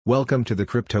Welcome to the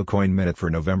Crypto Coin Minute for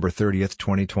November 30,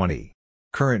 2020.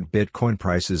 Current Bitcoin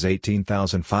price is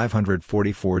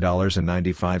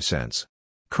 $18,544.95.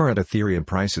 Current Ethereum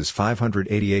price is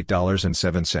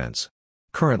 $588.07.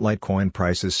 Current Litecoin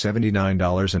price is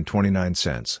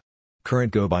 $79.29.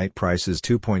 Current GoByte price is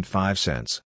 2.5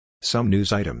 cents. Some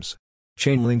news items.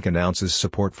 Chainlink announces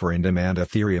support for in-demand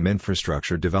Ethereum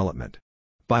infrastructure development.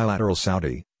 Bilateral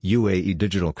Saudi, UAE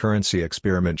digital currency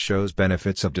experiment shows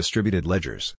benefits of distributed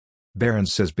ledgers.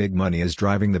 Barron's says big money is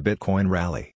driving the Bitcoin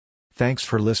rally. Thanks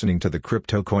for listening to the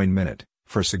Crypto Coin Minute.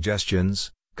 For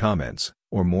suggestions, comments,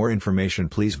 or more information,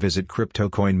 please visit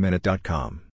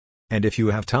cryptocoinminute.com. And if you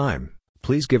have time,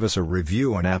 please give us a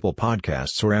review on Apple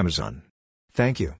Podcasts or Amazon. Thank you.